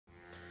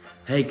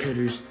Hey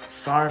Kud'ers,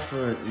 sorry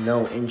for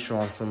no intro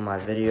on some of my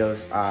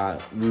videos.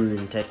 We were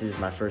in Texas,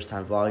 my first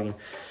time vlogging,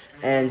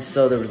 and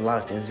so there was a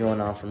lot of things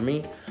going on for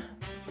me.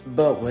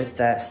 But with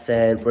that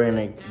said, we're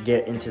gonna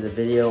get into the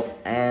video,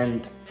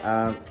 and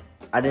I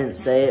didn't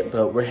say it,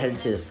 but we're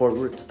headed to the Fort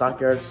Worth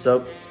Stockyards,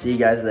 so see you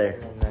guys there.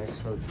 A nice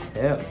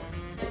hotel.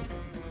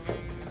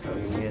 So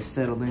we get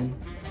settled in.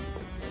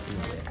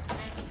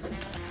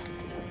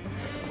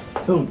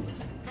 Boom.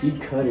 If you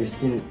Kud'ers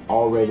didn't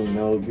already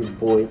know, your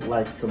boy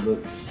likes to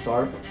look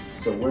sharp,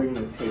 so we're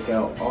gonna take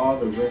out all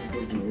the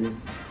wrinkles in this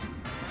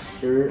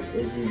shirt,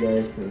 as you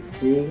guys can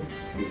see,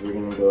 because we're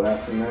gonna go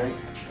out tonight.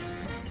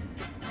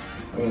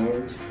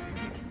 And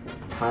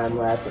time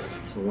lapse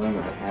to when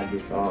I have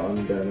this all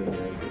undone and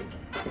wrinkled.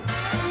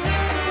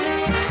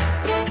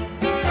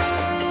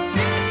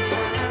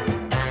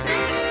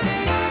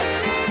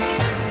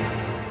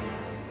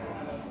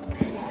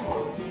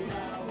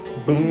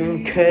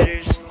 Boom,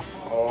 Kud'ers,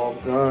 all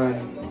done.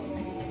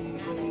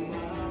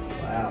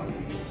 Wow.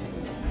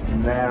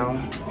 Now,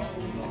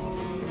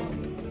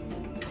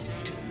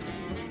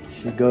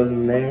 she goes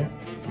in there.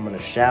 I'm gonna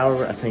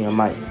shower. I think I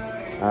might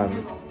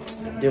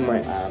do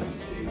my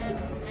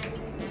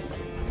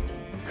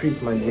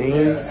crease my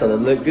jeans so they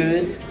look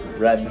good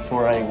right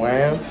before I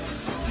wear them.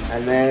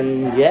 And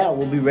then, yeah,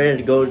 we'll be ready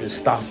to go to the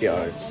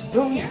stockyards.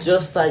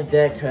 Just like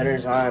that,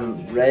 Kud'ers,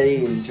 I'm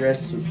ready and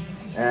dressed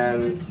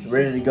and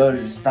ready to go to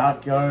the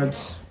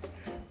stockyards.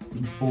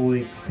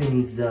 Boy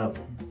cleans up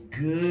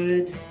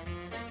good.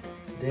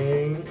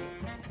 Dang.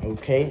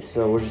 Okay,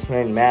 so we're just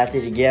waiting for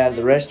Matthew to get out of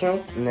the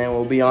restroom, and then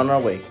we'll be on our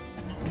way.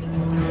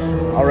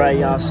 All right,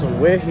 y'all, so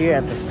we're here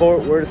at the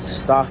Fort Worth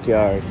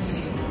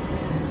Stockyards.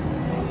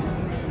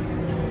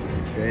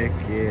 Check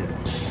it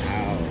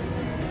out.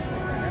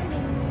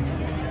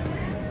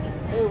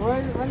 Hey,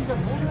 when's the...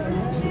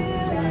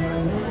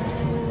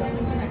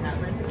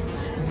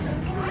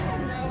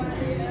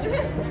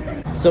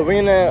 So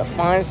we're gonna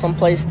find some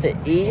place to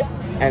eat,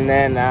 and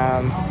then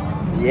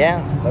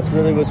yeah, that's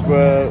really what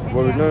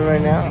we're doing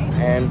right now,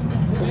 and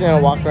we're just gonna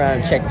walk around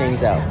and check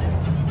things out.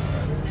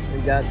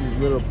 We got these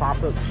little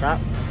pop-up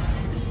shops.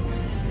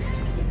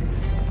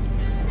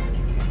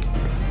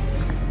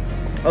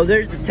 Oh,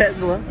 there's the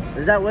Tesla.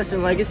 Is that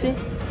Western Legacy?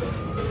 Oh,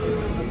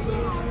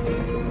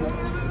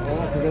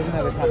 he doesn't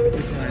have a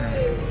competition right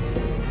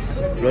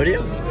now.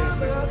 Rodeo?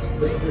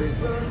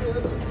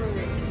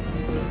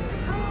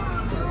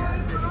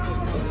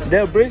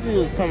 Dale Bridges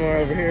was somewhere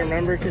over here,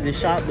 remember? Because he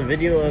shot the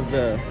video of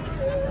the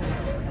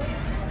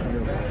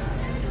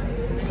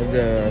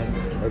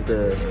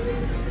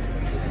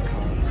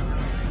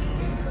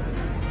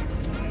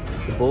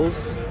bulls.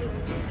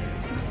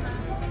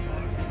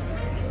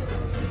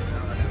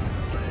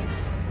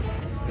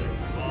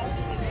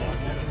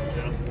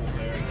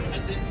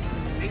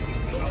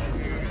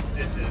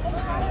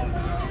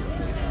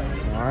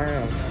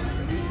 Wow.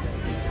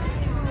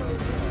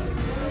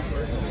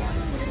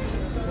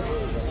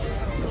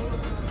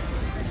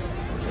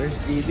 There's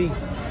DB.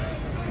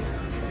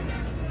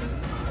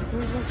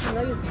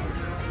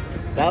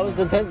 That was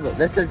the Tesla.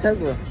 That's their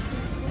Tesla.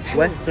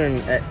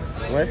 Western. Vex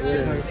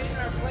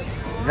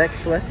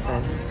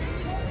Western.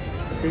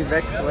 See,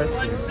 Vex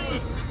Western.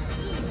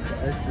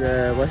 That's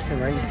the Western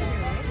Legacy.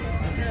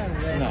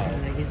 No.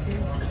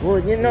 Well,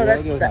 you know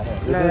that's what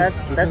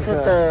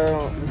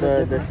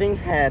the thing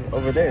had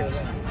over there.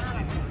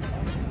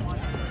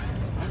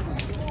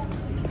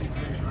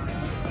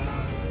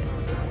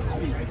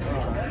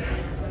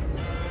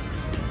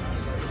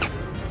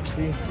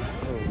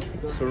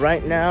 So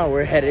right now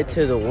we're headed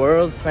to the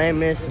world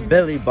famous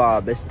Billy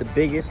Bob. It's the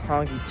biggest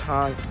honky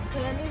tonk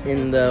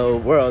in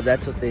the world.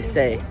 That's what they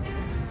say.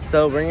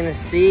 So we're gonna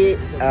see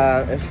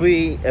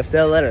if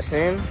they'll let us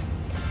in,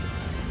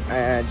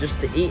 just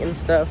to eat and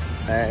stuff.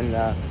 And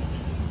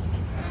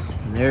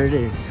there it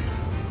is.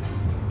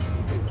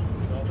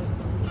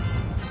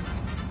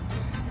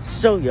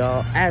 So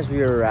y'all, as we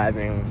were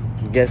arriving,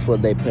 guess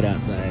what they put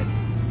outside?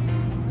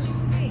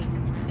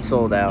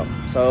 Sold out.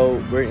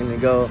 So we're gonna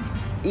go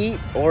eat,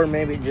 or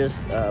maybe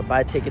just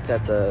buy tickets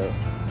at the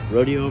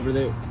rodeo over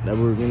there that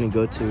we were gonna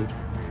go to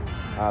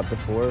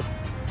before.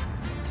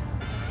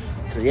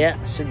 So yeah,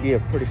 should be a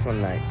pretty fun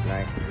night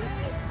tonight.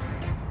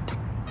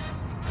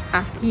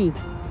 Aki.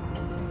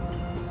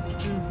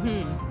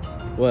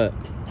 What?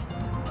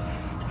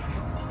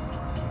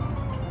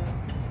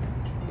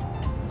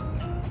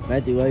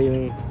 Matthew, why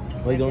you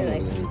going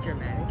over there?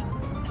 Dramatic.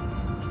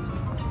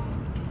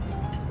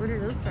 Where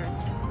did those start?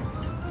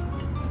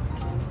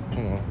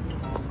 Come on.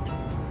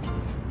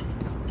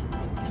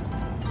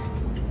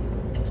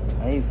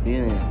 How you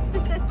feeling?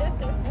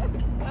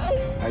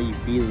 How you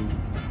feeling?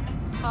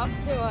 Off to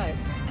what?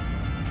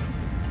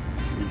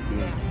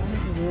 Yeah.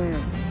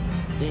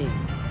 Dang.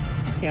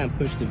 You can't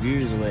push the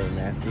viewers away,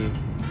 Matthew.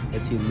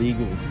 That's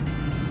illegal.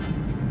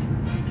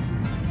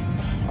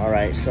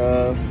 Alright,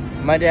 so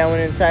my dad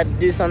went inside to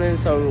do something,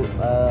 so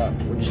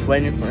we're just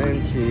waiting for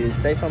him to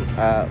say something,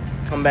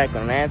 come back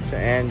with an answer,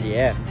 and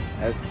yeah,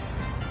 that's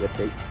what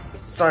they...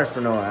 Sorry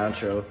for no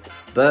outro,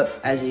 but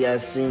as you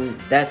guys seen,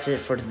 that's it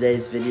for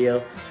today's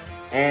video.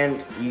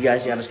 And you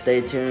guys gotta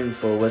stay tuned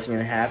for what's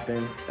gonna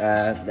happen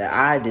that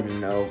I didn't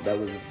know. That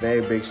was a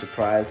very big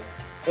surprise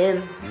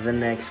in the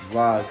next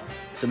vlog.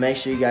 So make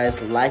sure you guys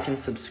like and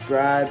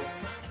subscribe.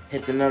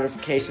 Hit the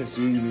notification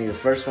so you can be the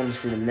first one to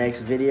see the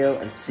next video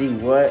and see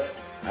what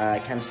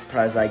kind of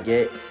surprise I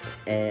get.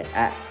 And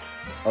I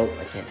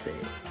can't say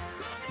it.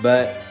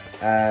 But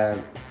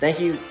thank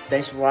you.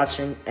 Thanks for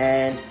watching.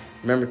 And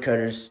remember,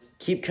 cutters,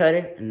 keep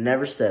cutting and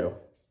never settle.